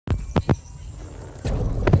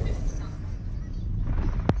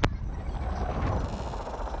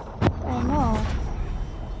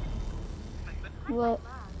What?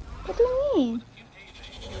 What do you mean?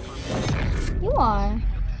 You are.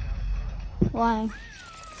 Why?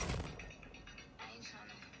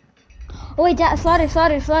 Oh wait,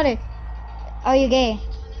 Slaughter. Are you gay?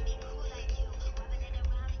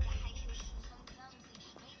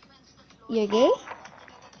 You're gay?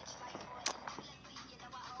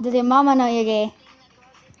 Does your mama know you're gay?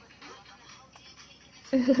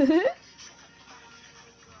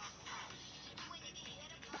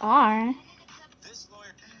 Are. This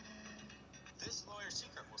lawyer's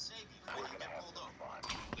secret will save you when you get pulled over.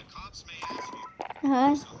 The cops may ask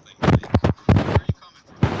you something. Where are you coming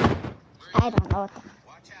from? I don't know.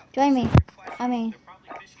 Watch out. Join me. I mean, they're probably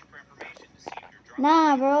fishing for information to see if you're drunk.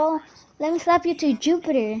 Nah, bro. Let me slap you to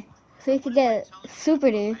Jupiter so you can get super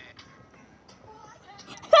dude.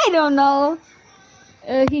 I don't know.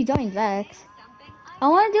 He joined Vex. I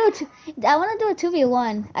want to do a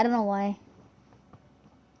 2v1. I don't know why.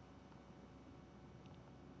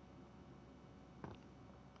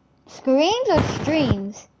 Screams or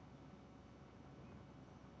streams?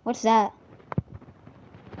 What's that?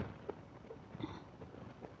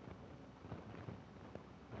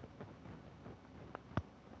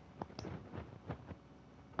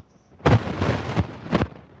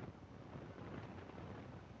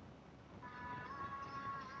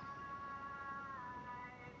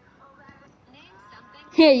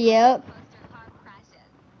 Yep.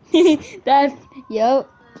 That's, yep.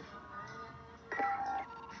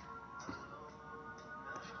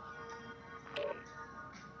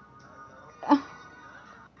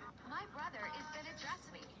 My brother is gonna dress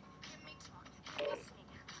me.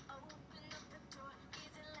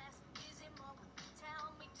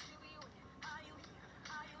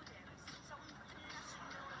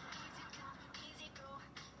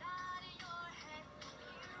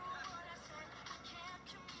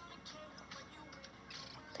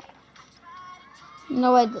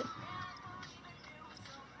 No, I did.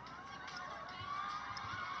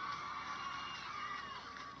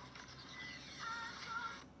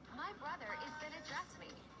 My brother is gonna dress me.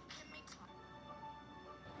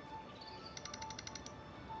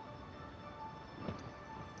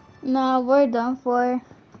 No, we're done for.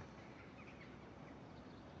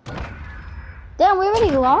 Damn, we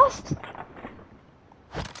already lost?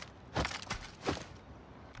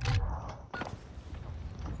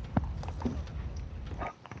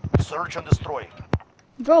 Search and destroy.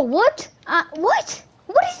 Bro, what? What?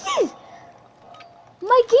 What is this?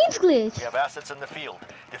 My game's glitched. We have assets in the field.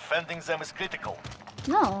 Defending them is critical.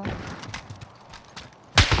 No.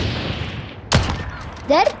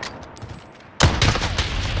 Dead?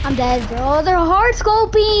 I'm dead, bro. They're hard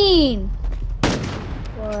scoping.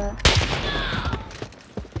 What?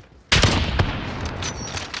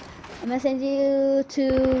 I'm gonna send you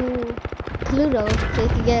to Pluto so you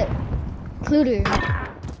can get Pluto.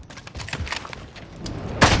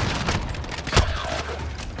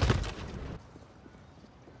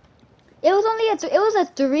 It was only a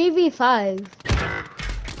 3v5.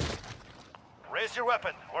 Raise your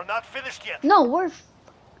weapon. We're not finished yet. No, we're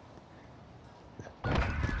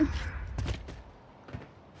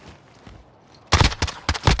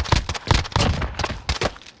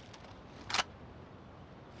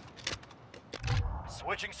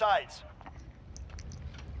Switching sides.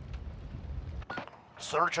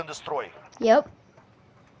 Search and destroy. Yep.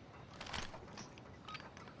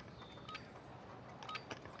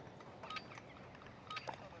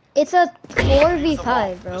 It's a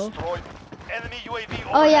 4v5, bro. Destroyed. Enemy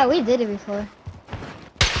UAV Oh yeah, overhead. we did it before.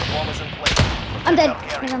 Bomb is in place. I'm dead. Now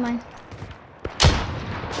carry. Never mind.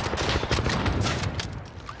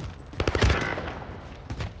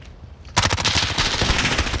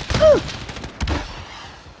 Whew.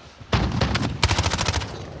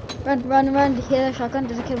 Run. Did you hear the shotgun?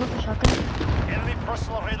 There's a kid with a shotgun. Enemy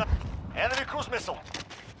personal radar. Enemy cruise missile.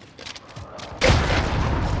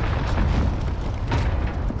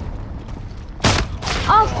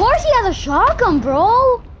 Oh, of course he has a shotgun,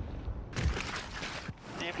 bro.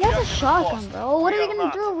 The He has a objective is shotgun, lost. bro. What are we are gonna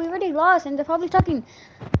not. do? We already lost, and they're probably talking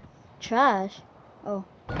trash. Oh.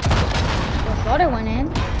 The Slaughter went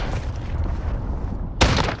in.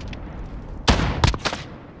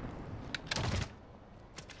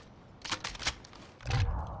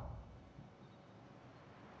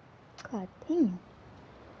 God damn.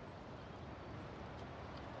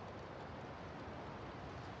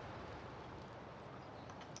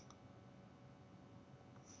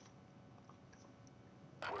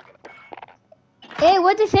 Hey,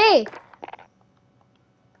 what'd they say?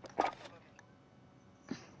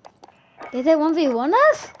 They said 1v1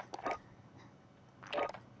 us?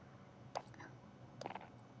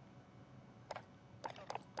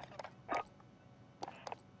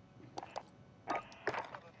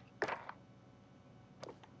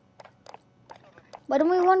 Why don't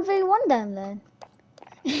we 1v1 them then?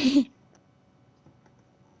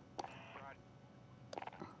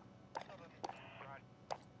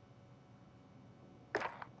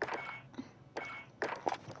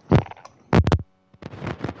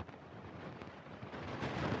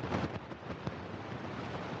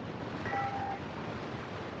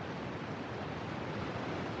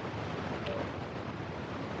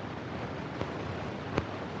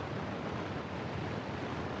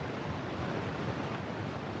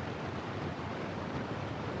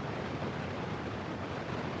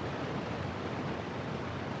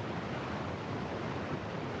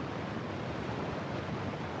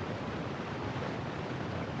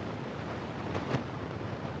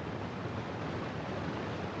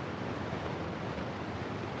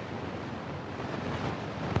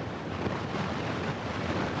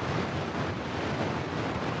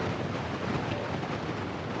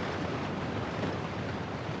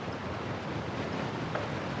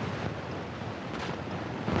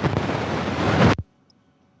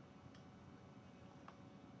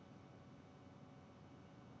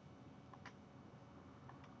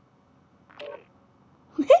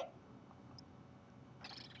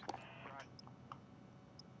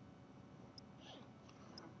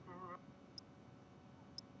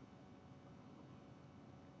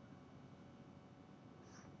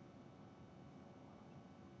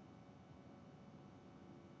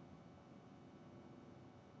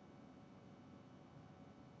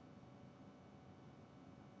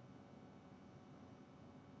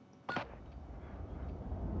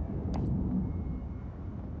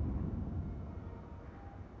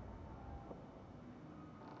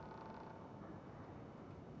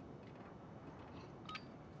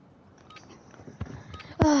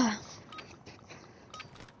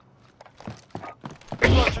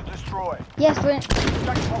 Search and destroy. Yes, we're.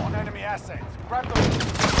 Jackpot on enemy assets. Grab them.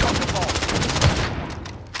 Stop the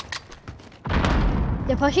bomb.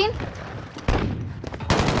 They're pushing.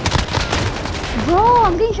 Bro,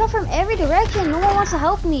 I'm getting shot from every direction. No one wants to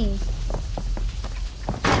help me.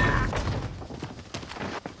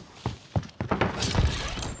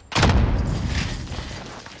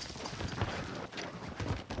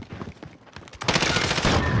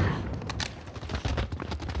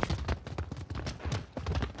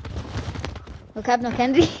 No cap, no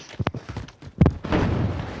candy.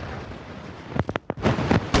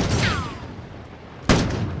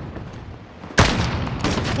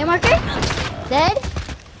 Hit marker? Dead?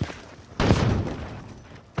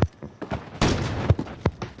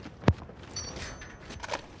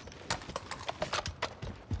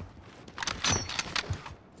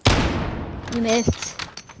 You missed.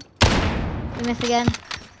 You missed again.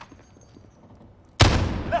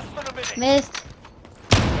 Less than a minute. Missed.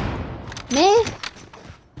 Missed.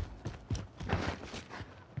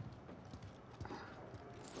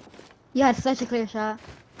 You had such a clear shot.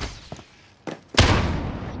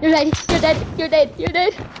 You're dead. You're dead. You're dead. You're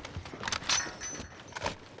dead.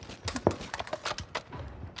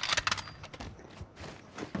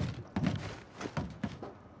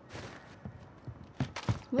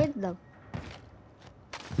 Where's the?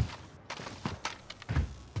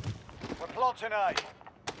 We're planting A.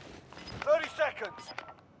 30 seconds.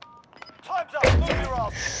 Time's up. Move your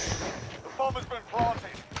ass. The bomb has been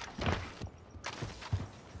planted.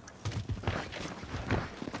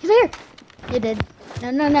 He's here. You're dead.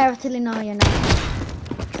 No, actually, no, you're not.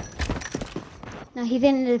 No, he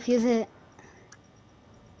didn't defuse it.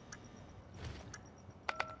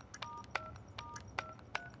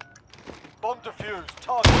 Bomb defused.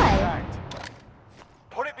 Target Why? intact.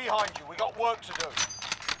 Put it behind you. We got work to do.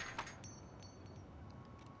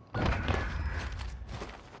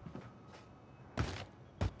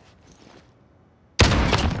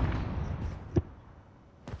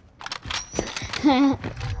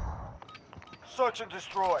 Search and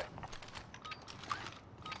destroy.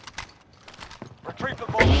 Retrieve the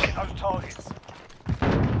bomb and hit those targets.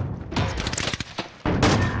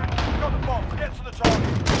 Got the bomb. Get to the target.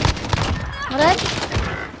 What?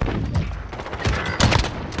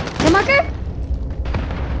 Hit marker?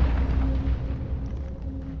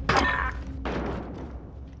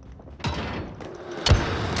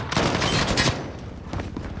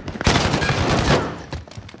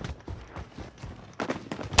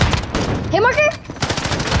 Hit marker?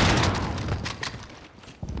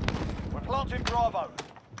 We're planting Bravo.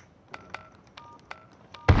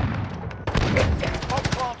 Bomb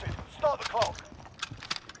planted. Start the clock.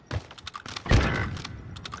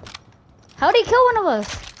 How'd he kill one of us?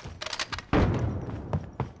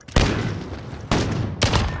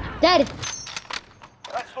 Dead.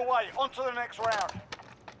 That's the way. On to the next round.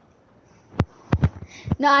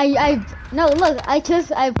 No, no, look, I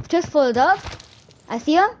just pulled up. I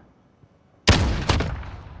see him.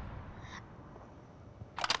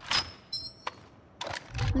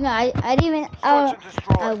 No, I didn't even, I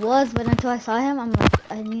was, but until I saw him, I'm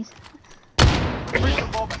like, I need. Bring the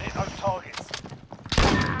bomb and hit those targets.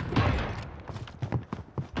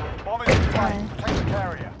 Bomb is in play. Take the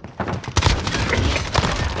carrier.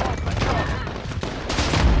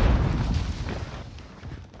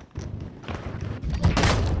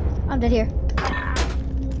 I'm dead here.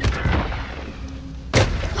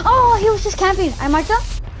 Oh, he was just camping. I marked him.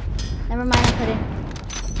 Never mind, I couldn't.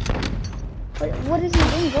 What is he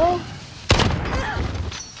doing, bro?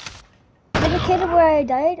 Did the kid where I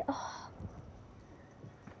died? Oh.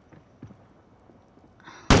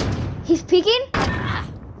 He's peeking.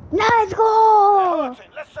 Let's go.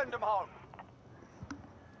 Let's send him home.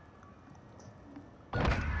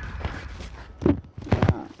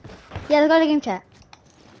 Yeah, let's go to game chat.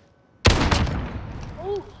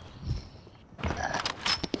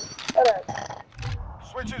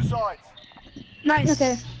 Switching sides. Nice.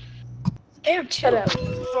 Okay. Damn, chill.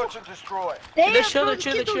 Search and destroy. Damn, They're chill, bro,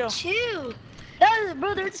 they're you chill, can't go chill. That,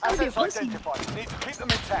 bro, they're just gonna be a Assets pussy. identified. You need to keep them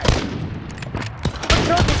intact.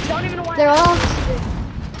 Bro, don't even know why. They're all.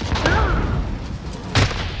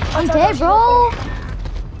 I'm dead, bro.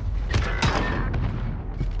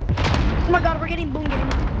 Oh my god, we're getting boom game.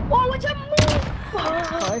 Oh, what's up, move?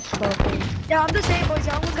 Yeah, I'm the same, boys.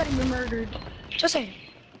 I almost got him murdered. Just saying.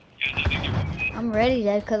 I'm ready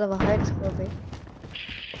dead because of a hard scorpion.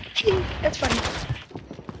 That's funny.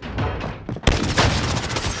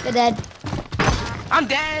 You're dead. I'm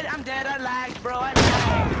dead. I lagged, bro. I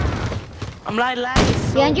lagged. I'm like lagging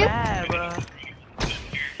so Behind you? bad, bro.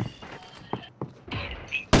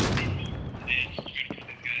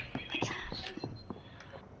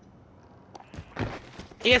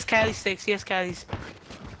 He has Cali sticks. He has Cali's.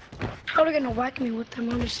 Probably gonna whack me with them,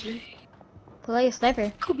 honestly. Pull out your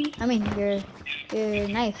sniper. Could be. I mean, your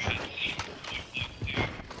knife.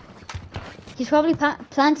 He's probably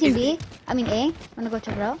planting B. I mean A. Wanna go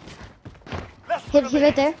check it out? He's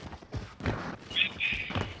right there.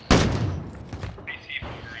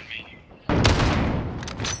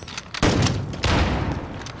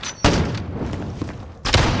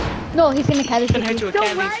 No, he's gonna carry Gonna hit you with Don't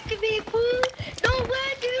Cali's. whack me, fool. Don't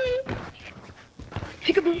whack me.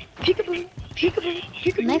 Peekaboo, peekaboo, peekaboo,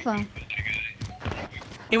 peekaboo. Knife on.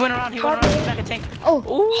 He went around. He's like a tank. Oh,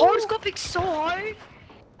 Ooh. Hard scoping so hard.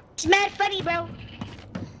 It's mad funny, bro.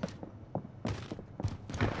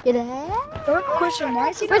 get it. Quick question, why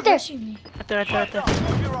is he Right not there. rushing me? Right there.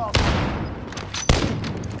 Move your ass.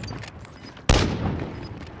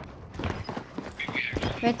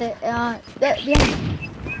 Right there. Behind.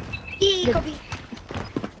 He could be.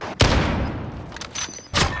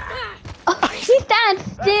 Oh, he stands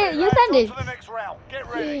still. You On stand to the next round. Get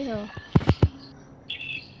ready. it.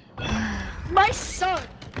 My son.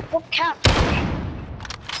 What cap?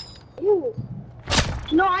 Ooh.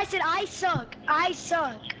 No, I said I suck. I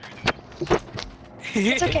suck.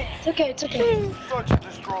 It's okay. It's okay. It's okay. Search and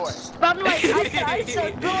destroy. But I'm like, I said I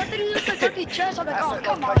suck, bro. I thought he was like talking trash. I'm like, oh, Asset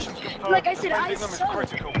come on. locations confirmed. Like I said, I Defending them is suck.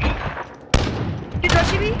 critical. He's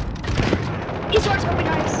rushing me. He's rushing me.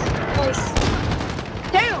 Nice. Nice.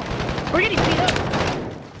 Damn. We're getting beat up.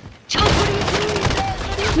 Chuck, what are you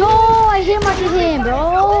doing? No, I hit marked him,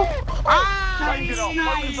 bro. Take it off.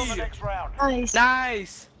 Focus on the next round. Nice.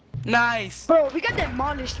 Nice. Nice. Bro, we got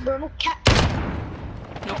demolished, bro. No cap.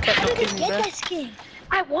 No cap, How no did we kidding, get bro. that skin?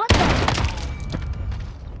 I want that.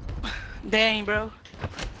 Dang, bro.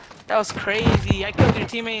 That was crazy. I killed your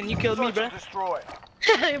teammate and you killed me, Search bro. and destroy.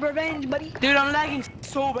 Revenge, buddy. Dude, I'm lagging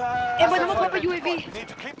so bad. Hey, but I'm gonna Assets pop a identified. UAV. You need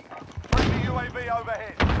to keep. Bring the UAV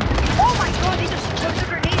overhead. Oh my god, these are such a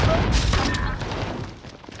grenade, bro.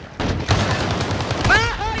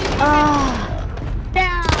 Ah,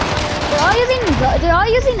 Down. they're all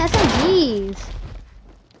using SMGs.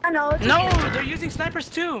 I know. It's No, okay. they're using snipers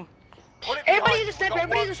too. Put it Everybody behind use a you. sniper. Got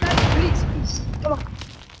Everybody one use a sniper. Please, please. Come on.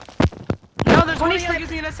 No, there's one Only guy sniper.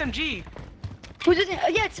 using an SMG. Who's using?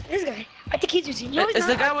 Yeah, it's this guy. I think he's using. No, he's It's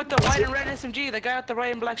the not. guy with the white and red SMG. The guy with the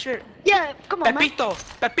white and black shirt. Yeah, come on, man.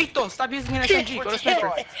 Pepito, stop using an SMG. Go to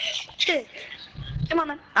sniper. Come on,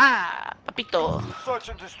 man. Ah, Pepito. Search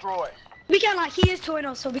and destroy. We can't lie. He is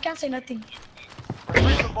 2-0, so we can't say nothing. Bring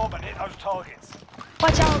the bomb and hit those targets.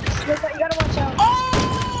 Watch out. You gotta watch out.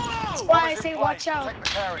 Oh! Why I Bomb is in say play. watch out. Protect the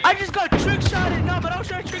carrier. I just got trick shotted. No, but I was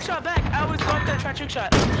trying to trick shot back. I was going to try trick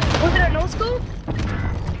shot. Was it a no scope?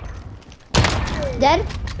 Dead?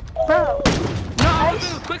 Bro. No, I was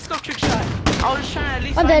doing a quick scope trick shot. I was just trying to at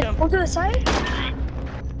least I'm find dead. him. Go to the side.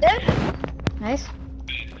 Dead? Nice.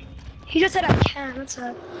 He just said I can. What's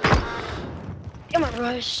up? Come on,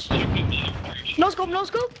 Rush. No scope, no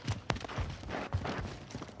scope.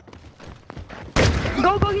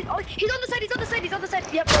 Go, go. He's on the side. He's on the side. He's on the side.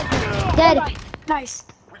 Yep. Go. Dead. Alright, nice.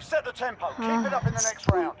 We've set the tempo. Keep it up in the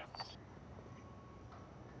next round.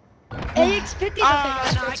 AX50.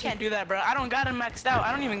 No, I can't do that, bro. I don't got him maxed out.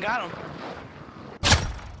 I don't even got him.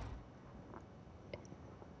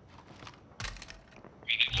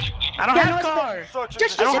 I don't have a car. Search and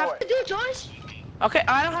Just I don't destroy. have to do it, Josh. Okay,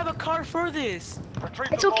 I don't have a car for this.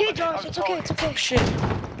 Retrieve It's the okay, bomb and Josh. hit It's those okay. It's targets. okay. Shit.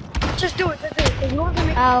 Just do it. Just do it. We want to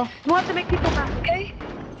make. Ow. We want to make people mad, okay?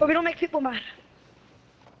 But we don't make people mad.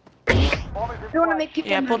 Bomb is in We want to play. make people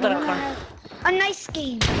Yeah, mad. pull that We up, wanna car. have a nice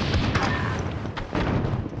game.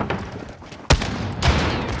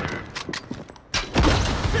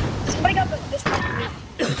 Somebody got this. You said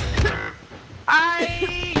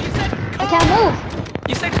I car. can't move.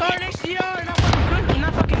 You said car next year, not fucking good,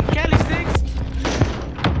 not fucking Cali sticks.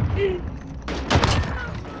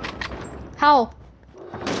 How?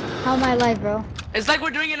 How am I alive, bro? It's like we're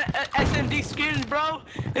doing an SMD skin, bro.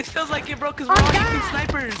 It feels like it, bro, cause Oh, we're all God. using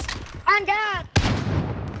snipers. On God.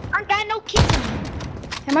 On God, no kids.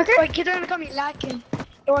 Hey, marker? Wait, kids are gonna come eat lacking. Hey,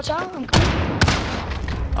 watch out, I'm coming.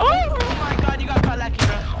 Oh my god, you got caught lucky,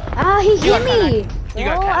 bro. Ah, he hit got me. caught. You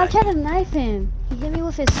got Bro, caught. I tried to knife him. He hit me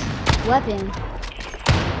with his weapon.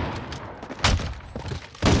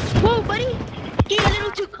 Whoa, buddy. Get a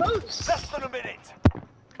little too close. Less than a minute.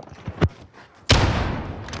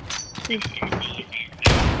 He's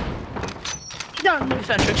on me. He's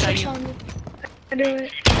trying to trick shot Tricks you. on me. I do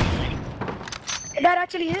it. Did that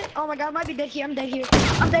actually hit? Oh my god, I might be dead here. I'm dead here.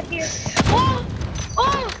 I'm dead here. Oh!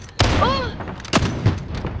 Oh! Oh!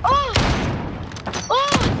 Oh!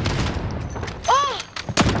 Oh!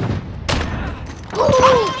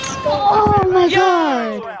 Oh! Oh my Yo!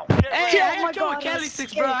 god. Round. Get Hey, Oh I my got killed with God, Cali I'm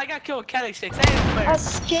sticks, scared. bro. I got killed with Cali sticks. I ain't I fair. was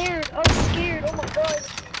scared. I was scared. Oh my god.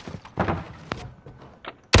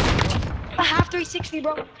 A half 360,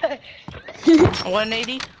 bro.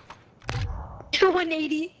 180.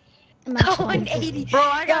 180. I'm actually- 180. Bro,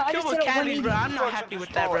 I Yeah, got I killed just with hit a Cali, bro. 180. I'm not happy with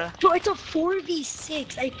that, bro. Bro, it's a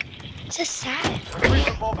 4v6. Like, it's just sad. Retrieve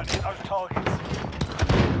the bomb and hit those targets.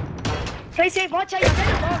 Play safe. Watch out. You're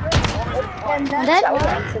dead, bro. And dead? that's our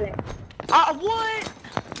accident. What?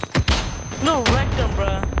 No, wrecked him,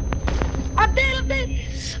 bro. I'm dead. I'm dead.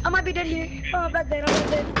 I might be dead here. Oh, I'm not dead. I'm not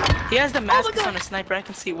dead. He has the mask God. on a sniper. I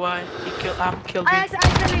can see why. He killed me. I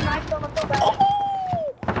accidentally knifed him. I'm so bad.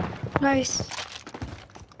 Nice.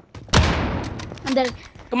 I'm dead.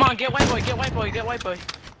 Come on, get white boy, get white boy, get white boy.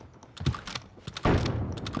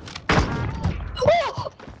 Oh!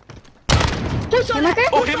 Who saw Hey, that? marker?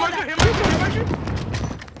 Oh, Who hit saw marker, that? hit marker, hit marker.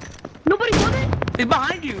 Nobody saw that? He's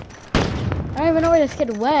behind you. I don't even know where this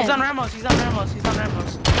kid went. He's on Ramos, he's on Ramos, he's on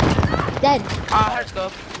Ramos. Dead. Hard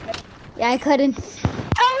scope. Yeah, I couldn't.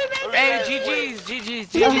 Oh, we made Hey, it! GG's, made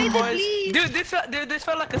GG's, the boys. lead. This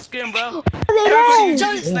felt like a scrim, bro. They Everybody left.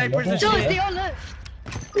 using snipers and Jones, they shit. all left.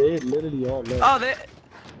 They literally all left. Oh, they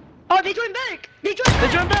Oh, they joined back. They joined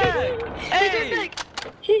back. joined back. They joined Hey, back.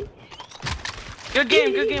 good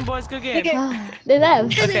game, boys, good game. Okay. Ah, they left.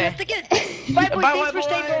 And they Okay. left again. Bye, boy. Bye, Thanks for boy.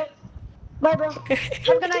 staying, bro. Bye, bro.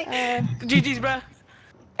 Have a good night. GG's, bro.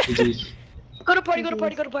 GG's. Go to party, go to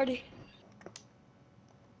party, go to party.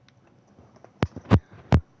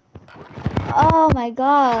 Oh my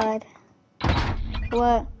god.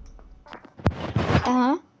 What?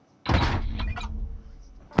 Uh-huh.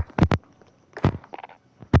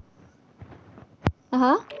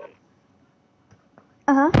 Uh-huh.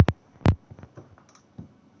 Uh-huh.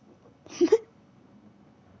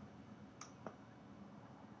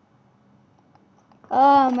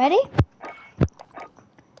 Ready?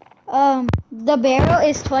 The barrel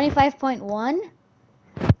is 25.1.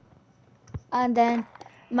 And then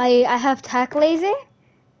I have tac laser.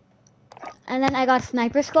 And then I got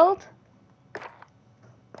sniper scope.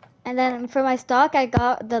 And then for my stock I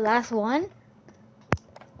got the last one.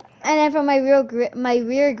 And then for my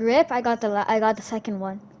rear grip I got the second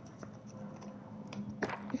one.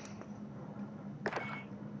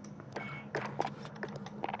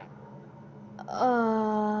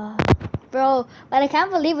 Bro, but I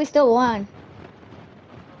can't believe we still won.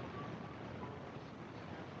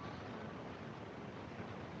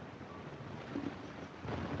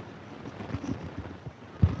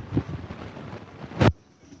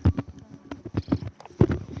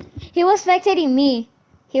 He was spectating me.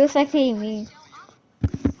 He was spectating me.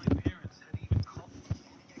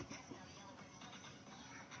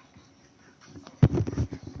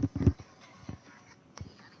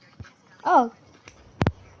 Oh.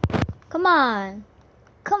 Come on.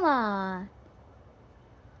 Come on.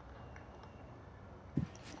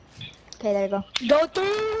 Okay, there you go. Go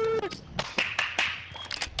through.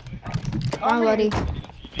 I'm ready.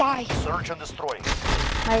 Bye. Search and destroy.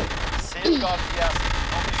 Right. Safeguard the asset.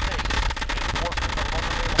 No mistakes. Reinforcements are not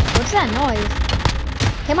available. What's that noise?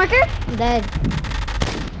 Hit marker? I'm dead.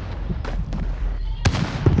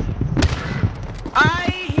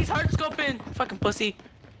 He's hard scoping. Fucking pussy.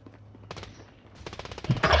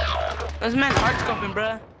 This man's hard scoping,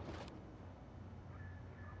 bruh.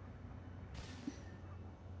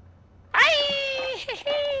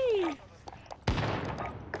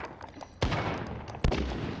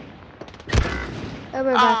 Oh,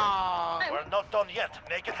 we're back. We're not done yet.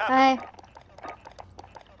 Make it happen. Hi.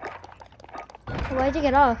 Why'd you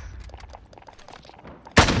get off?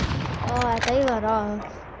 Oh, I thought you got off.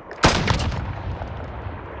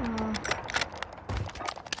 Oh.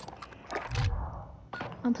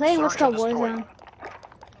 I'm playing what's Search called and destroy.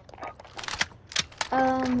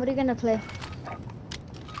 Warzone. What are you gonna play?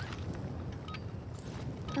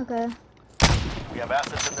 Okay. We have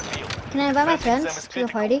assets in the field. Can I invite my Defending them friends is to the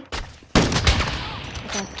critical. party?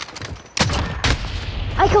 Okay.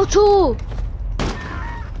 I killed 2!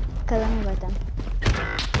 Okay, let me invite them.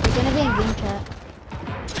 We're gonna be in game chat.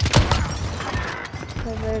 So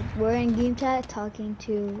we're in game chat talking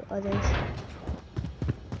to others.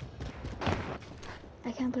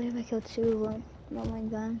 I can't believe I killed 2 of them. Oh my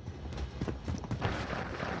god.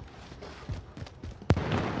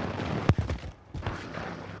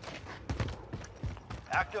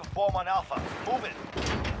 Active bomb on Alpha. Move it.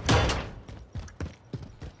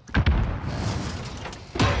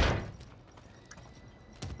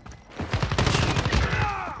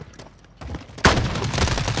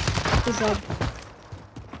 He's dead.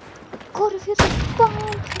 God, if you're the bomb,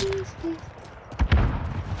 please, please.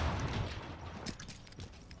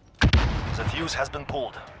 The fuse has been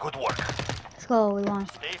pulled. Good work. Let's go, we won.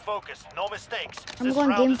 Stay focused. No mistakes. I'm This going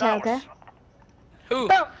round game is chat, ours. okay? Who?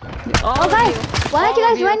 Oh guys, why aren't you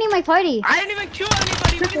guys joining my party? I didn't even kill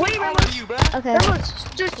anybody. Just Look wait, at all Ramos. of you, bruh. Okay. Ramos,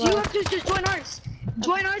 just you have to just join ours.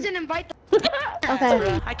 Join ours and invite them. Okay.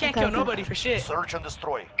 Bruh, I can't Okay, kill okay. nobody for shit. Search and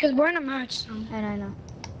destroy. Cause we're in a match. So. I know.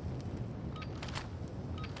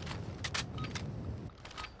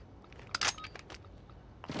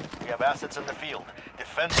 We have assets in the field.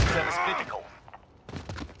 Defending them is critical.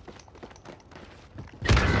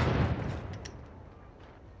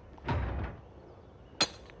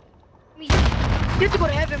 You have to go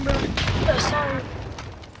to heaven, bro. Sorry.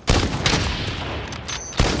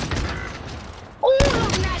 Oh, that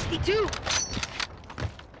was nasty too.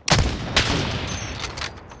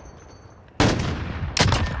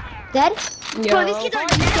 Dead? Bro, these kids are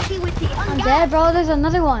nasty with the. I'm dead, bro. There's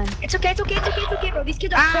another one. It's okay, bro. These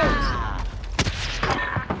kids are pros.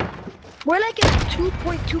 We're like at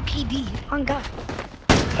 2.2 KD. On God.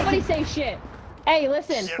 Nobody say shit. Hey,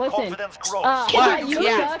 listen, Their listen. confidence grows. What? You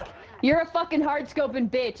Yeah. suck. You're a fucking hard scoping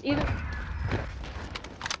bitch. Either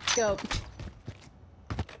scope.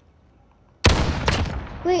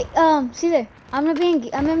 Wait, Caesar, I'm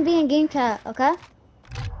gonna be in game chat, okay?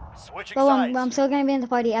 Switching But sides. I'm still gonna be in the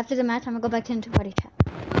party. After the match, I'm gonna go back into party chat.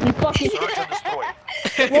 You fucking. Search and destroy.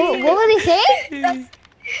 What were they saying?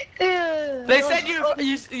 They said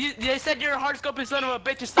they said you're a hard scoping son of a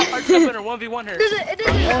bitch and stop hard scoping or 1v1 her. It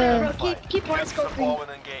doesn't bro. Keep hard Capture the scoping. ball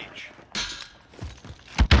and engage.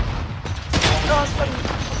 Oh, it's funny.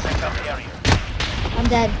 Protect up the area. I'm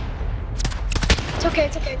dead. It's okay.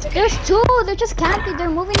 There's 2. They're just camping. They're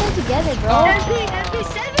moving in together, bro.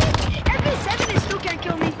 MP7 it still can't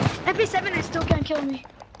kill me. MP7 it still can't kill me.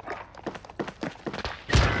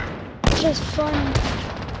 It's just fun.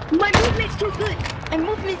 My movement's too good.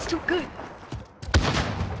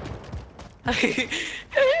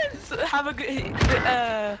 Have a good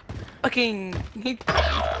fucking he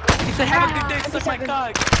said have a good day, suck my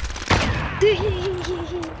cock.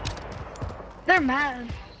 They're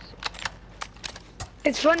mad.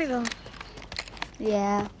 It's funny though.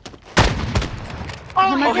 Yeah. Oh,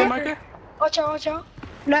 Oh, hit marker. marker? Watch out.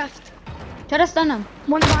 Left. Try to stun him.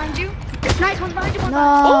 One's behind you. It's nice. One's behind you.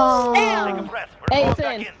 No. Take a Damn. breath. We're Hey, going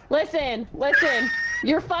back listen.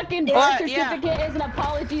 Your fucking birth What? Yeah. certificate is an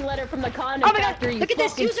apology letter from the condom Oh my God, factory. look at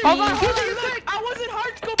this fucking user. Oh my thief. god, look! I wasn't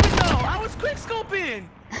hard scoping though! I was quick scoping!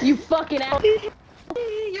 You fucking ass. You're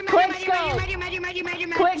Quick mad.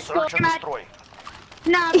 Quick Search scope. and destroy.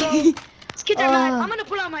 Nah, bro. These kids are mad. I'm gonna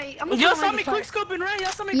pull out my. Y'all saw me quick scoping, right? Y'all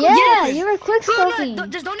saw me quick Yeah, scoping. you were quick Bro, scoping.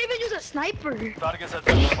 just don't even use a sniper. Targets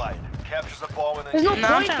identified. Captures the ball and There's no engage. Nah,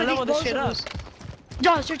 I'm point trying for to level these this shit up. bozos.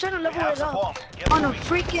 Josh, you're trying to We level have it the up bomb. Get on a moving.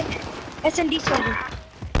 freaking SND server.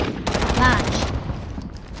 Match.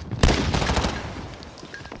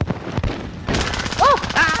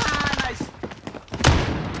 Ah, nice!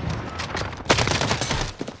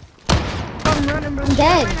 running, bro. I'm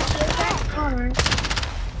dead.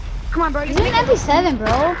 Come on, bro. Use an MP7, bro.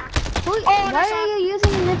 Why that's are you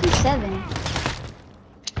using an MP7?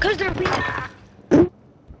 Cause they're weak.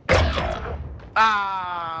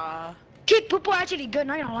 Ah. Kid Poopo actually good,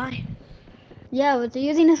 not gonna lie. Yeah, but they're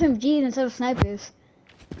using SMGs instead of snipers.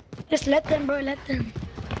 Just let them, bro. Let them.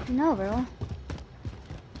 No, bro.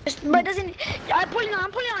 Just, but doesn't. I'm pulling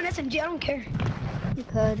on SMG. I don't care. You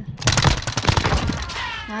could.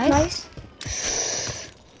 Nice.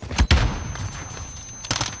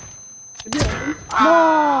 No.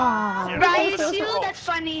 Right, you, that's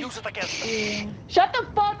funny. Use it against them. Shut the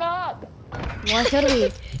fuck up. What should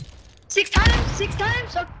we? 6 times? 6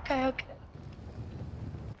 times? Okay, okay.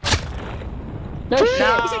 No shit.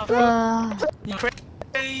 Nah, you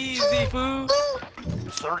crazy fool.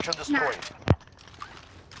 Search and destroy.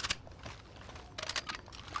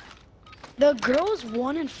 The girls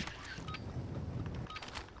won and 1-4?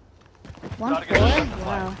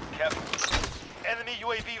 Wow. Captain. Enemy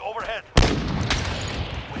UAV overhead.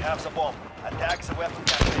 We have the bomb. Attacks the weapon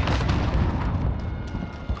caches.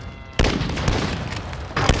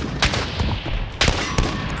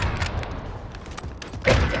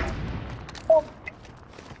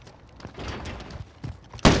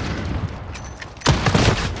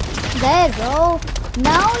 Dead, bro.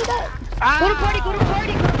 Now we got. Go to party, go to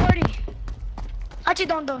party, go to party. Actually,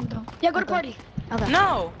 don't. Yeah, go to party. Okay.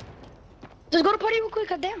 No, Just go to party real quick,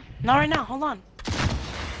 goddamn. not right now. Hold on.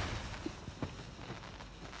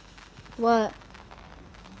 What?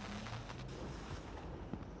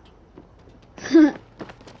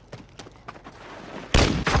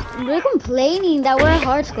 We're complaining that we're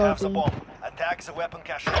hard We have the scoping. bomb. Attacks the weapon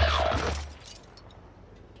cache.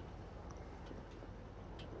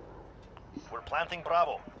 We're planting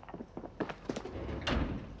Bravo.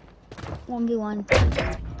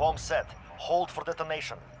 1v1. Bomb set. Hold for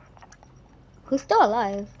detonation. Who's still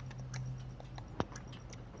alive?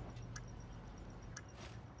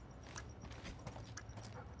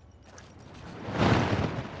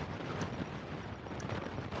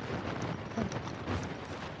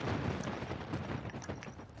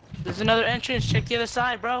 There's another entrance. Check the other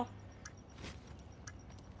side, bro.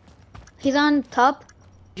 He's on top.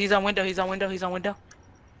 He's on window. He's on window. He's on window.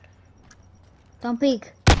 Don't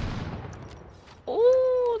peek.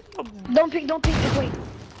 Ooh. Don't peek, just wait.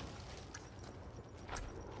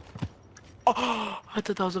 Oh, I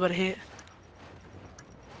thought that was about to hit.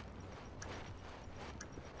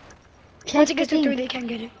 Check Once the it gets to 3, thing. they can't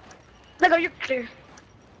get it. Look, you're clear.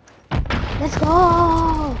 Let's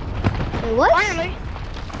go. Wait, what? Finally.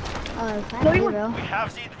 Oh, No, finally, you bro. We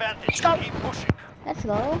have the advantage. Stop. Keep pushing. Let's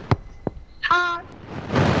go.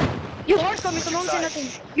 You hard score me, so don't say nothing.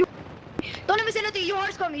 You don't even say nothing. You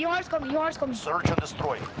hard score me. You hard score me. You hard score me. Search and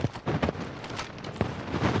destroy.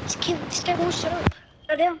 This guy won't shut up.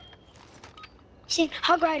 Shut down. See,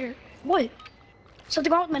 Hog Rider. What?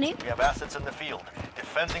 Something wrong with my name? We have assets in the field.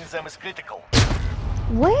 Defending them is critical.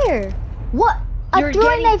 Where? What? A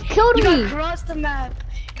throwing knife killed You me. got crossed the map.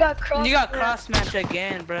 You got crossed. You got the map. cross match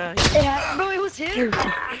again, bro. Yeah, bro, it was him.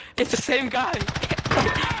 It's the same guy.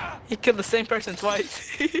 He killed the same person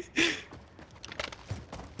twice.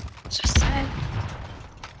 So sad.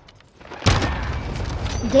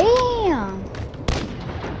 Damn.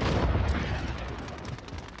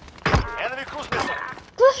 Enemy cruise missile.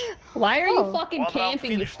 Why are you Oh. fucking One round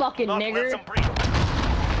camping, you finished. fucking Do not let nigger? them breathe.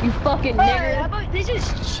 You fucking Hey, nigger. how about they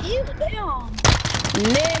just chill? Damn.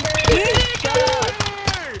 Nigger. Shut up.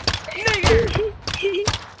 Nigger!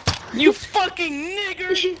 You fucking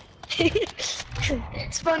nigger!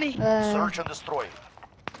 It's funny. Search and destroy.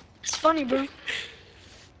 It's funny, bro.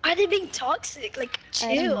 Why are they being toxic? Like,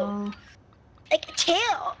 I don't chill. know. Like,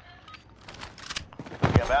 chill. We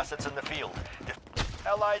have assets in the field.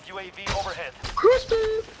 Allied UAV overhead. Cruise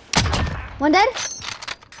move. One dead?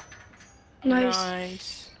 Nice.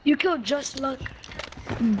 Nice. You killed Just Luck.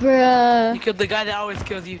 Bruh. You killed the guy that always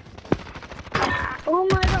kills you. Oh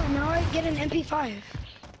my god, now I get an MP5.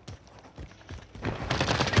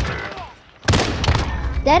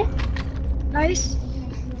 Dead? Nice.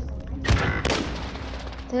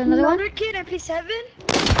 There's another one? Another kid, MP7.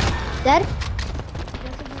 Dead?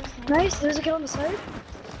 Nice, there's a kid on the side.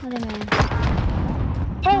 Another man.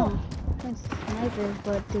 Oh, That's snipers,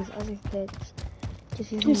 but these other kids.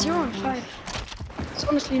 Just I'm using 0 on my- 5. It's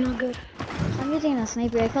honestly not good. I'm using a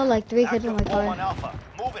sniper. I killed like 3 kids in my Active bomb on car. Alpha.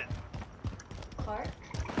 Move it.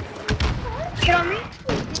 Get on me.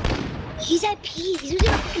 He's at P. He's using a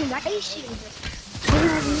fucking riot shield.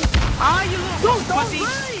 Ah, you little Don't pussy!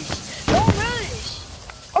 rush! Don't rush!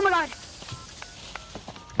 Oh my god.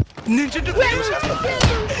 Ninja Let's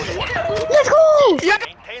go!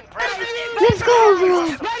 Maintain pressure. Let's go! go, bro.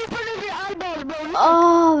 Right in front of your eyeballs, bro.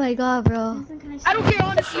 Oh my god, bro. I don't care,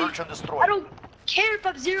 honestly. Search and destroy. I don't care if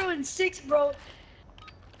I'm 0 and 6, bro.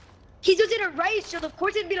 He's using a right, so of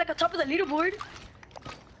course it'd be like on top of the leaderboard.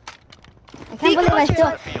 I can't believe I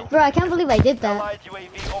still, bro. I can't believe I did that. Allied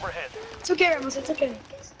UAV overhead. It's okay, Ramos, it's okay.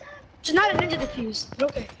 It's not a ninja defuse, but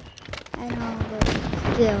okay. I know, but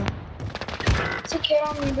still. It's okay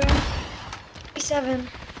on me, bro. P7.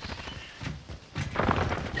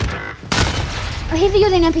 Oh, he's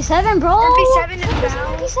using MP7, bro. MP7 is He's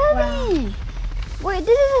down. using MP7. Wait,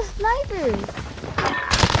 this is a sniper.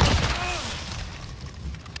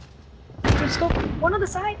 Let's go. One on the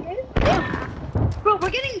side, man. Damn. Bro, we're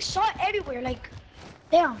getting shot everywhere, like,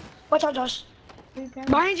 damn. Watch out, Josh.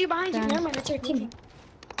 Behind you, behind you. Damn. Never mind, that's your team.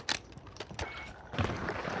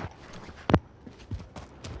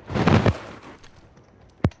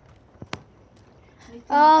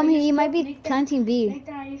 He might be planting B.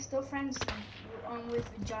 Nathan, are you still friends with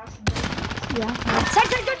Josh? Yeah. Side,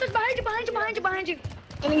 behind you.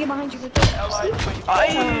 Getting you behind you. Allied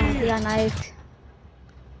UAV. He got knifed.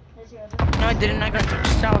 No, I didn't. I got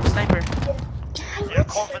shot with a sniper. Your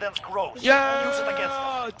confidence grows. Use it against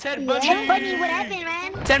them. Yo, Ted Bundy. Yeah. Buddy, what happened,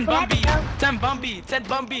 man? Ted Bumby. Ted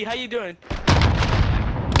Bumby. How you doing?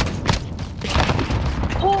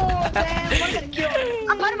 Oh, man. What a kill.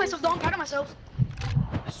 I'm proud of myself, though. I'm proud of myself.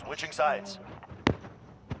 Switching sides.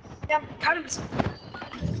 Yeah, I'm proud of myself.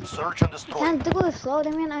 Search and destroy. Can't do it slow,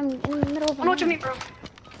 man. I'm in the middle of I know what you mean, bro.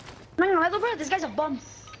 No, bro. This guy's a bum.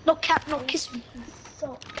 No cap, no kiss me.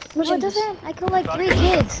 So, What does it? I killed like 3 Target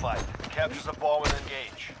kids. identified. Captures a bomb and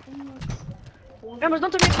engage. Remember,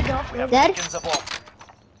 don't tell me to go. We have Dead? taken the bomb.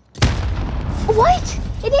 What? It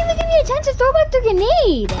didn't even give me a chance to throw back the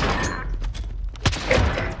grenade.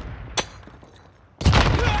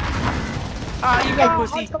 Ah, you got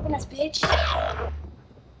pussy. Hard's open as bitch.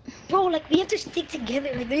 Bro, like, we have to stick together.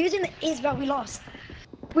 Like, they're using the ace, bro. We lost.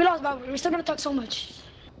 But we're still gonna talk so much.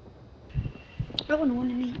 I wouldn't want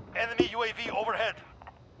to me. Enemy UAV overhead.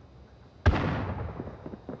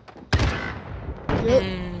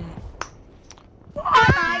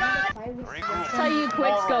 That's how you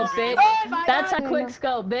quick scope, bitch. Oh my That's God. a quick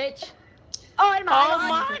scope, bitch. Oh my Oh god.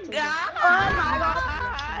 my god. Oh my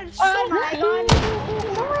god. Oh my god. No,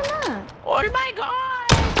 why not? Oh my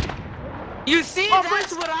god! You see, Oh,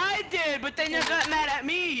 that's what I did, but then you got mad at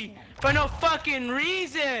me for no fucking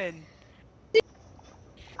reason.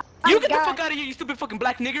 You get the fuck out of here, you stupid fucking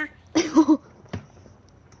black nigger.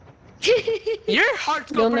 You're hard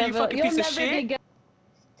scoper, you fucking piece of shit.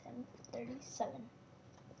 10:37.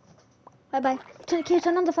 Bye bye. Can you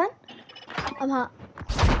turn on the fan? I'm hot.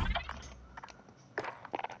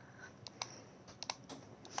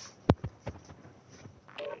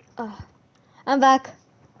 I'm back.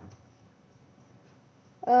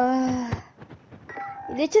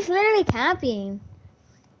 They're just literally camping.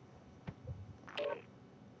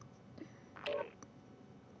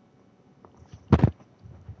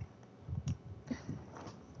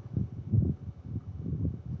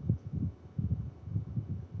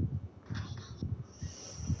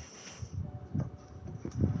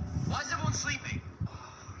 Why is everyone sleeping?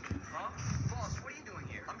 Huh? Boss, what are you doing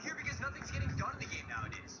here? I'm here because nothing's getting done in the game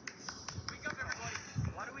nowadays. Wake up, everybody.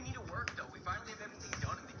 Why do we need to work, though? We finally have everything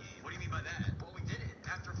done in the game. What do you mean by that? Well, we did it.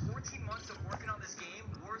 After 14 months of working on this game,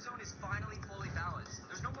 Warzone is finally fully balanced.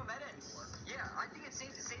 There's no more meta anymore. Yeah, I think it's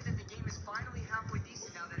safe to say that the game is finally halfway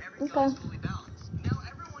decent now that everything is fully balanced. Now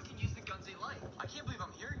everyone can use the guns they like. I can't believe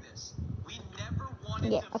I'm hearing this. We never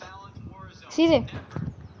wanted to balance Warzone. Caesar. Never.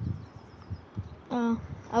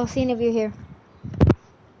 I'll see any of you here.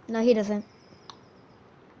 No, he doesn't.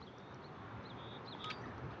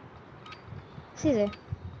 Caesar.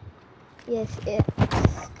 Yes, it.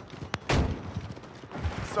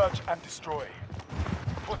 Search and destroy.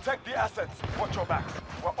 Protect the assets. Watch your backs.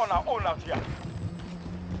 We're on our own out here.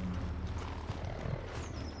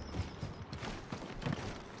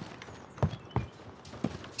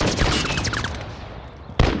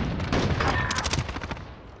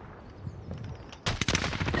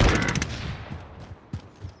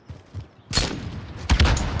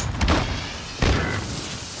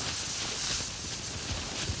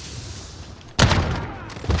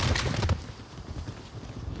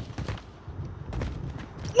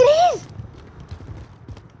 It is!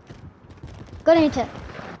 Go to your tip.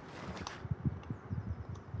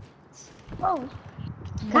 Whoa.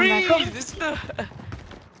 Breathe! It's the,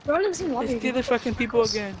 We're all losing water. it's the other fucking people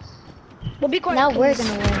again. We'll be quiet. Now we're please.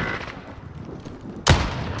 gonna win.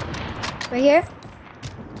 Right here?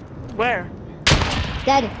 Where?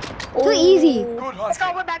 Dead. Too easy. Good Let's go,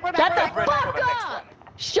 hunting. we're back. Shut the Ready for fuck the next up! one.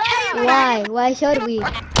 Shut up! Why? Why should we?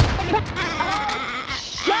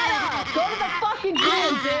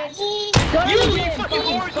 bitch. Go to You the you gym, fucking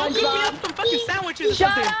whore! Go cook me up some fucking sandwiches or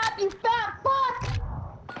Shut something. up, you fat fuck!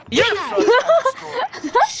 Yeah.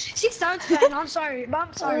 She sounds fat. I'm sorry, but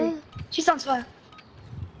I'm sorry. She sounds fat.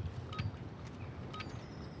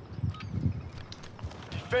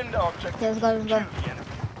 Defend our objective. Let's go, let's go. Kill the enemy.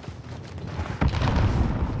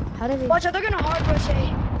 How did we? Watch out, they're gonna hard rush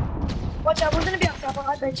A. Watch out, we're gonna be up top,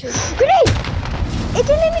 I bet you. Grenade! It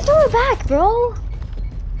didn't let me throw it back, bro.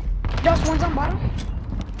 Just one's on bottom.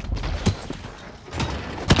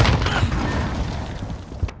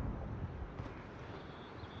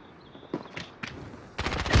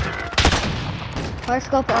 Hard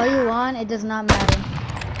scope all you want, it does not matter.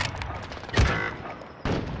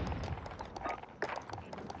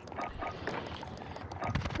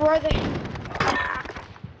 Where are they? I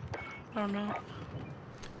don't know.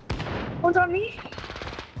 One's on me.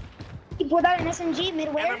 He pulled out an SMG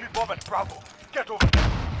midway. Enemy bomb at Bravo. Get over there.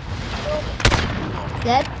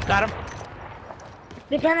 Dead? Got him.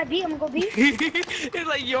 They plan at B, I'm gonna go B. It's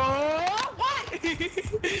like, yo, what?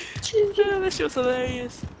 That shit was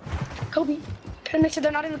hilarious. Kobe. Gotta make sure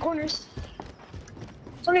they're not in the corners.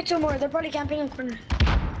 There's only two more, they're probably camping in the corner.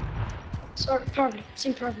 Sorry, probably.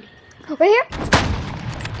 Same probably. Right here?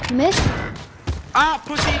 Miss? Ah,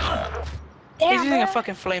 pussy. Damn, He's using a bro.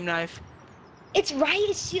 fucking flame knife. It's right,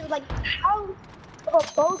 it's shield, like, how? Oh,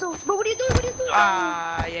 bozo. But what are you doing? What are you doing?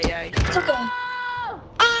 Ah, yeah. It's okay.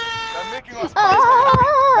 They're making us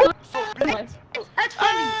Ah! so big. That's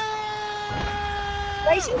funny.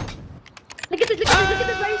 Racing? Look at this, look at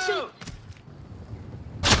this racing.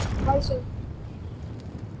 Racing.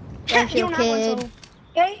 That's You your don't have one, kid. so.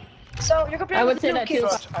 Okay? So you're complaining I would with say little that kids. too.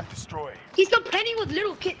 Search and destroy. He's complaining with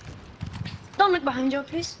little kids. Don't look behind you,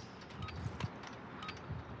 please.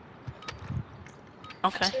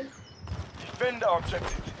 Okay. Defend our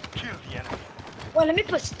objective. Kill the enemy. Well, let me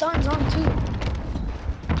put stuns on too.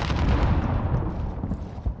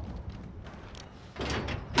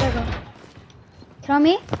 There we go. Tell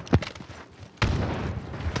me?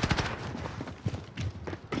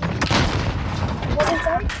 What's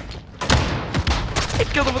inside? It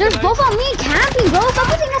killed him with There's the both knife. on me camping, bro. Stop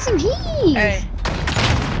using SMGs. Hey.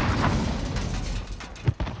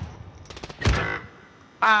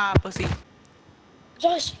 Ah, pussy.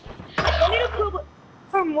 Josh, I need a clue.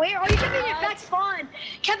 From where? Are you camping in your back spawn?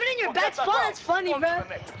 Camping in your back spawn? That's funny, On to bro. the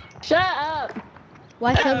next. Shut up.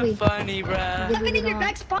 Why should we? Funny, bruh. Camping in your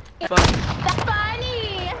back spawn. Funny. That's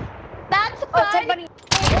funny. That's Oh, tech funny. bunny.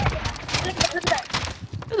 Look at that.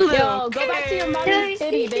 Yo, go back to your mom's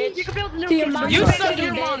city, bitch. You're complaining with little To your kids. mom's You You're suck city,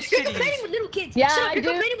 your bitch. mom's You're titties. complaining with little kids. Yeah, Shut up, I you're do.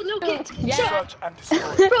 complaining with little kids. Yeah. Shut up. Search and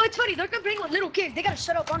destroy. Bro, it's funny. They're complaining with little kids. They gotta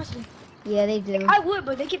shut up, honestly. Yeah, they do. I would,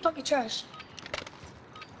 but they keep talking trash.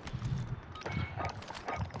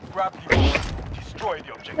 Grab the bomb. Destroy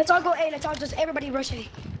the objective. Let's all go A. Let's all just everybody rush A.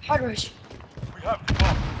 Hard rush. We have the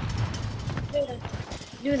bomb. Do that.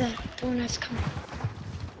 Do that. Don't let's come.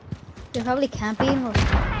 They're probably camping. Or...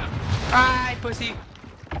 Alright, pussy.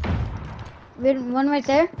 One right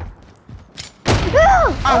there.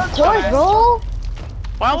 Of course, bro.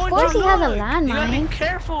 Why Of would course you he has a look? You gotta be landmine.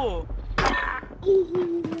 careful.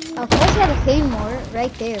 Of course he had a claymore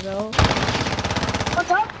right there, bro.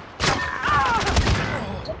 What's up?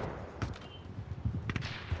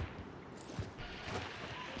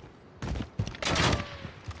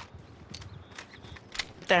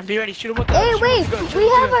 Damn, be ready. Shoot him with the. Hey, shoot him wait. with the gun, shoot We him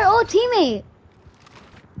with have the gun. our old teammate.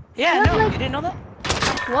 Yeah, Look no, like- you didn't know that?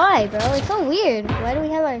 Why, bro? It's so weird. Why do we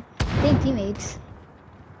have our same teammates?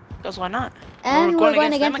 Because why not? And we're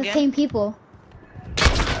going against them the again. same people.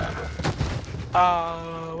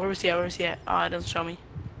 Where was he at? Where was he at? Oh, it doesn't show me.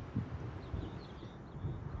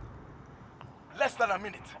 Less than a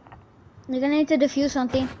minute. You're gonna need to defuse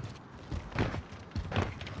something.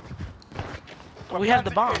 We have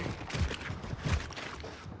the bomb.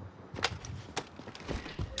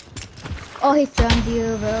 Oh, he stunned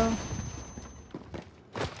you, bro.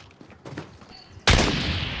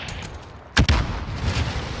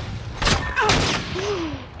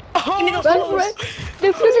 Give me those Run balls. for it.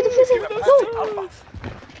 Defuse it, defuse Give it. them Go. Alpha.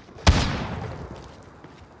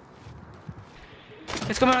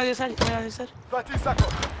 It's coming on the other side. It's coming on the other side. 30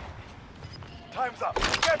 seconds. Time's up.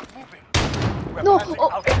 Get moving. We're No, planting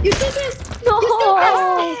oh. Alpha. You see this? No.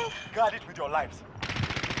 Guard it with your lives.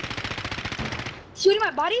 Shooting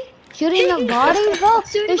my body? Shooting our bodies, bro?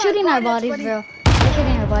 Shooting They're my shooting our body, bodies, that's bro. They're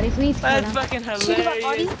shooting our bodies. We need to kill That's them. fucking Shooting my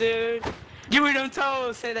hilarious, body? dude. Give me them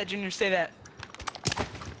toes. Say that, Junior. Say that.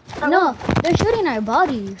 No, they're shooting our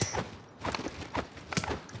bodies.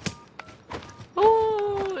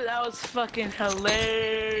 Ooh, that was fucking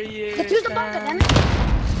hilarious. Let's use the bomb, goddammit.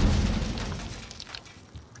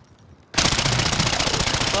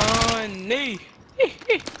 money.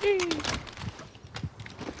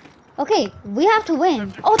 Okay, we have to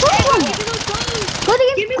win. Oh, don't come! Go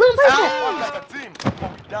to the good person! One as a team, or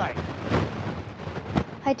we die.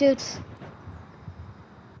 Hi, Toots.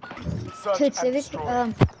 Search Toots, and Civic.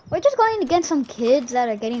 destroy. We're just going against some kids that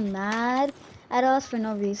are getting mad at us for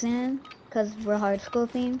no reason. Because we're hard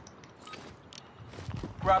scoping.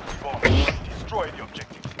 Grab the bomb. Destroy the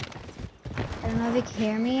objective. I don't know if you can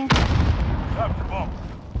hear me. Have the bomb.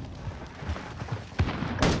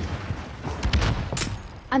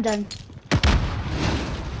 I'm done.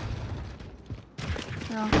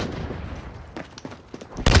 No.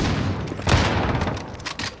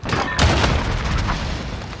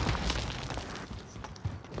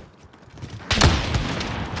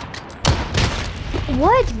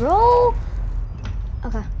 What, bro?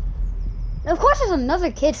 Okay. Of course there's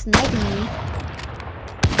another kid sniping me.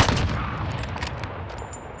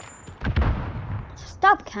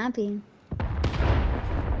 Stop camping.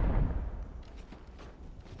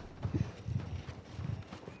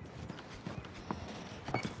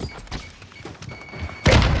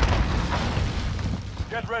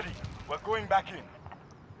 Get ready. We're going back in.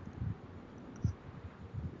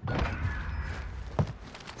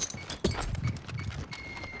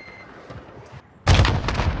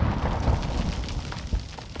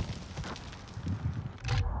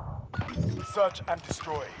 Search and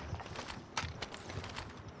destroy.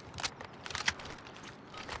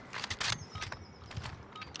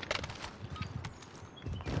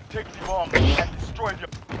 Take the bomb and destroy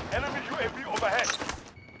the enemy UAV overhead.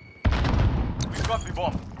 We got the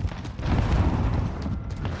bomb.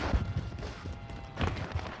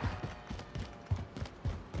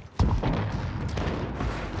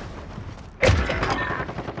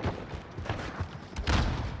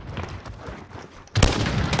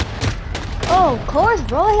 Oh, of course,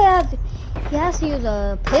 bro. He has to use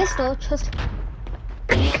a pistol. Just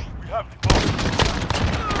We have the bomb.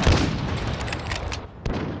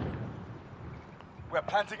 We're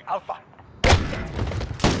planting Alpha.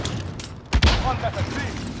 On as a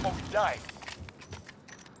team, or we die.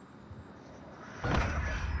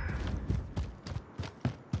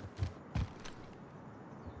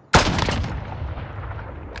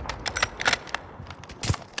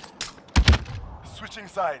 Switching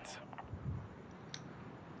sides.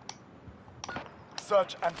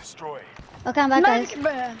 Search and destroy. okay, I'm back, guys.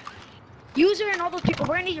 Bruh. User and all those people,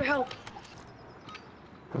 we're gonna need your help.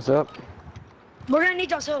 What's up? We're gonna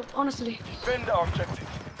need y'all's help, honestly. Defend our objective.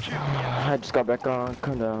 Kill. I just got back on.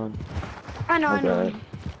 Calm down. I know, My I know. bad.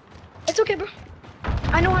 It's okay, bro.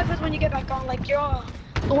 I know how it feels when you get back on, like you're all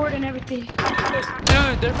bored and everything.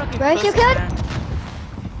 Dude, they're fucking Where is your pussies, kid?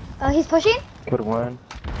 man. He's pushing. Good one.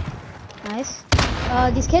 Nice.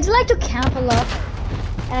 These kids like to camp a lot.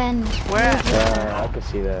 And Where? Yeah, I can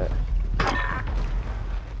see that.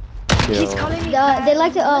 He's Yo. calling me. they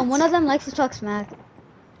like to. One of them likes to talk smack.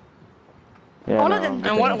 Yeah, all no, of them.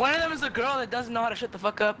 And one of them is a girl that doesn't know how to shut the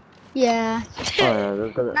fuck up. Yeah. Oh yeah,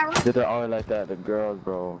 Not they're all like that. The girls,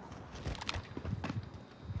 bro.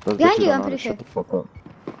 Those Behind bitches you, don't I'm know how to pretty shut the fuck up.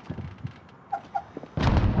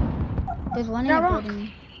 There's one in Not the wrong.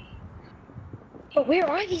 building. But where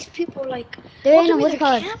are these people? Like, They're what in do a we what's it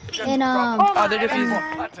called? camping? In Oh, they're my defusing.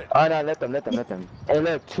 God. Planted. Oh no, let them. Hey,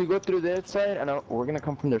 look, two go through their side, and we're gonna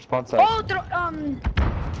come from their spawn side. Oh,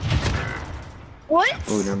 what?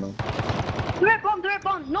 Oh, never mind. They're at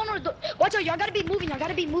bomb. No, watch out, y'all gotta be moving, Go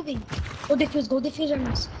defuse,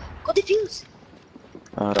 Ramos. Go defuse.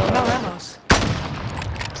 No, Ramos.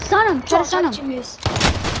 stun him. Try to stun him. Miss.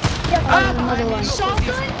 Another one.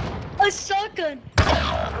 A shotgun.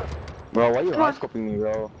 Bro, why you Come on. high-scoping me,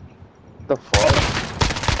 bro? What the fuck?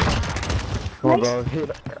 Come on, bro.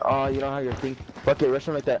 Hit. Oh, you don't have your thing. Fuck it, rush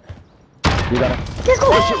him like that. You gotta. Let's go.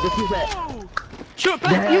 Oh shit, defuse that. Shoot,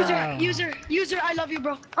 back. Yeah. User, I love you,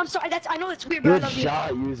 bro. I'm sorry, I know it's weird, but I Good love you.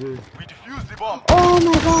 shot, user. We defused the bomb. Oh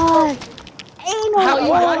my god. Ain't How no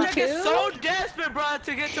why'd way. I get so desperate, bro,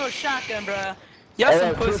 to get to a shotgun, bro? Y'all Hey,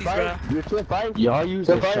 some pussies, bro. You're still fighting. Y'all use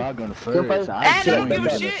Still the fighting. shotgun Still first. fighting. And I don't say give a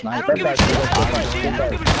the shit. I sniper. don't give a shit. I don't give a shit. I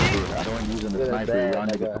don't give a shit. I don't use the sniper. Y'all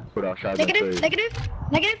need to put out shotgun first. Negative.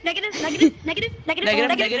 Don't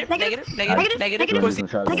use the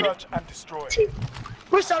shotgun. Search and destroy.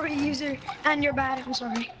 We're sorry, user, and you're bad. I'm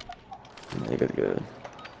sorry. Good.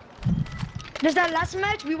 There's that last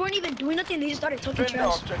match, we weren't even doing nothing. They just started talking Defend our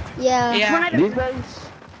trash. objective. Yeah. Yeah. We're not These even- guys.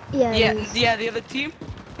 Yeah. Yeah, these. yeah, the other team.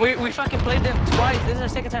 We fucking played them twice. This is our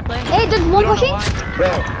second time playing them. Hey, there's We one don't know pushing. why. Bro,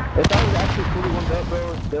 if I was actually fully warmed up,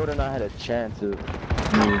 bro, they would have not had a chance of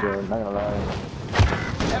me, bro. Not gonna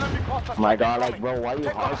lie. Enemy cluster My strike god, like, incoming. bro, why you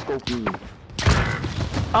Take high off. scoping?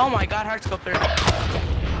 Oh my god, hard scoper.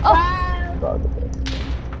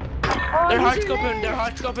 They're hard scoping. They're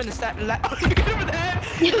hard scoping the stat. Over there.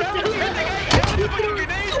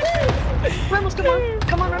 Ramos, come on.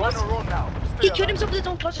 Come on, On Ramos. a roll now. He killed himself with his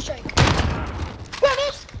own cluster strike.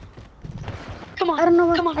 Ramos! Come on. I don't know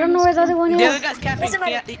where. Come on, I don't know where the other one The other is. guy's capping. Listen,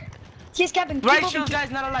 Yeah. He's capping. Right shield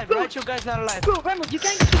guy's not alive. Bro. Right shield guy's not alive. Bro, Ramos, you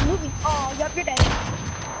can't keep moving. Oh, you're dead.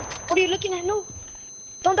 What are you looking at? No.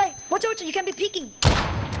 Don't die. Watch out, you can't be peeking.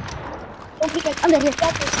 Don't peek at. I'm dead here.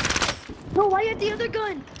 Got this. No, why at the other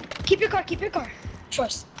gun? Keep your car, keep your car.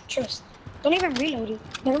 Trust. Don't even reload it.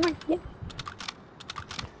 Never mind. Yeah.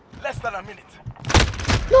 Less than a minute.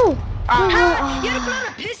 No. You had to pull out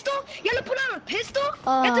a pistol? You had to pull out a pistol?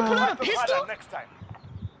 You had to pull out a pistol? Next time.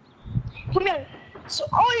 Put me out. So,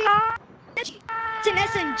 oh yeah. It's an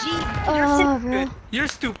SMG. Oh, bro. You're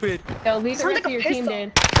stupid. Yo, leave the Sounds rest like of a your team, pistol.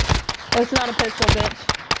 dude. Oh, it's not a pistol, bitch.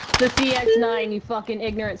 The CX-9, you fucking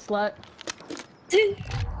ignorant slut.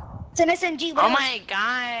 It's an SMG. Oh my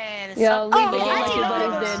god. Yo, leave the game I like your love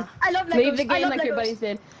buddies Legos. did. I love Legos. Leave the I game love like your Legos. buddies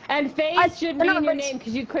did. And FaZe shouldn't they're be not in your buddies. name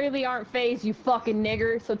because you clearly aren't FaZe, you fucking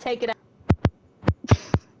nigger. So take it out.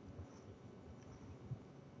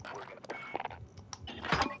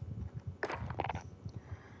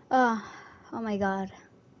 Oh my god.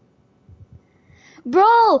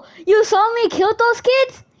 Bro, you saw me kill those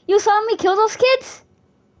kids? You saw me kill those kids?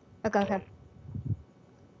 Okay.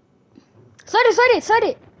 Start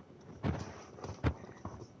it.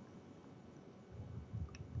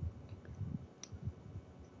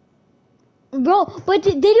 Bro, but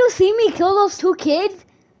did you see me kill those 2 kids?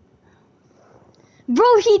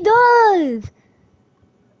 Bro, he does.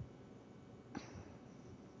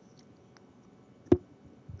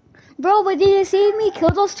 Bro, but did you see me kill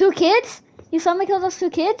those 2 kids? You saw me kill those 2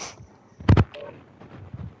 kids?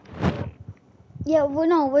 Yeah, well,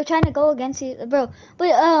 no, we're trying to go against you, bro. But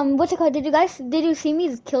what's it called? Did you see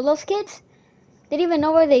me kill those kids? They didn't even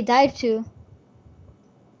know where they died to.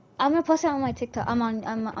 I'm gonna post it on my TikTok. I'm on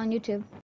YouTube.